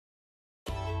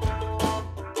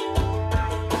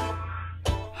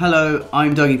Hello,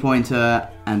 I'm Dougie Poynter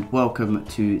and welcome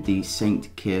to the Saint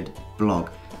Kid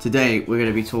blog. Today we're going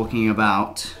to be talking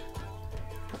about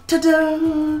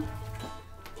ta-da!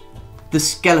 The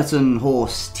skeleton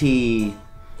horse tee.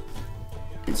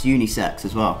 It's unisex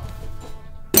as well.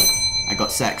 I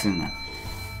got sex in there.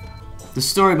 The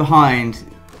story behind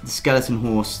the skeleton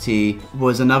horse tee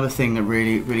was another thing that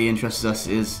really interests us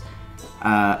is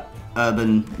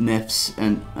urban myths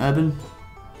and urban.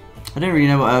 I don't really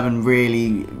know what urban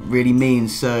really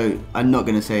means, so I'm not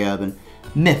going to say urban.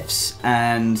 Myths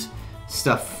and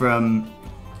stuff from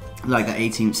like the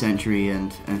 18th century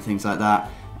and things like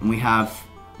that. And we have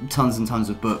tons and tons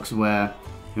of books and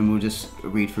we'll just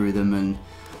read through them, and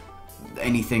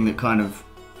anything that kind of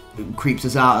creeps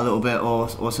us out a little bit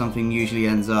or something usually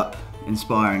ends up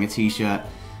inspiring a t-shirt.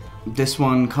 This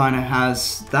one kind of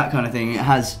has that kind of thing. It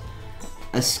has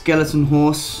a skeleton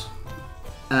horse,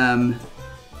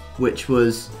 which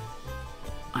was,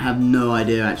 I have no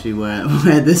idea actually where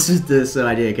this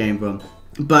idea came from.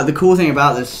 But the cool thing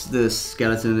about this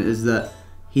skeleton is that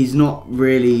he's not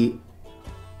really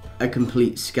a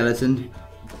complete skeleton.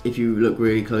 If you look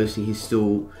really closely, he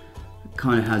still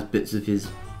kind of has bits of his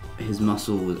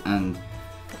muscle and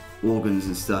organs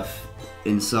and stuff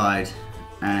inside.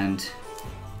 And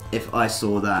if I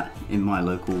saw that in my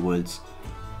local woods,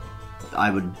 I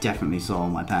would definitely soil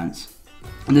my pants.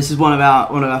 And this is one of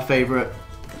our favorite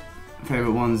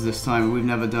ones this time. We've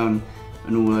never done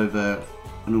an all over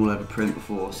print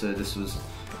before, so this was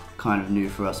kind of new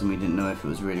for us, and we didn't know if it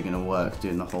was really going to work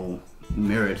doing the whole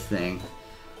mirrored thing.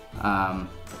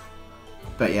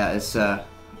 But yeah, it's awesome.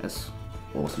 It's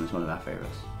one of our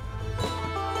favorites.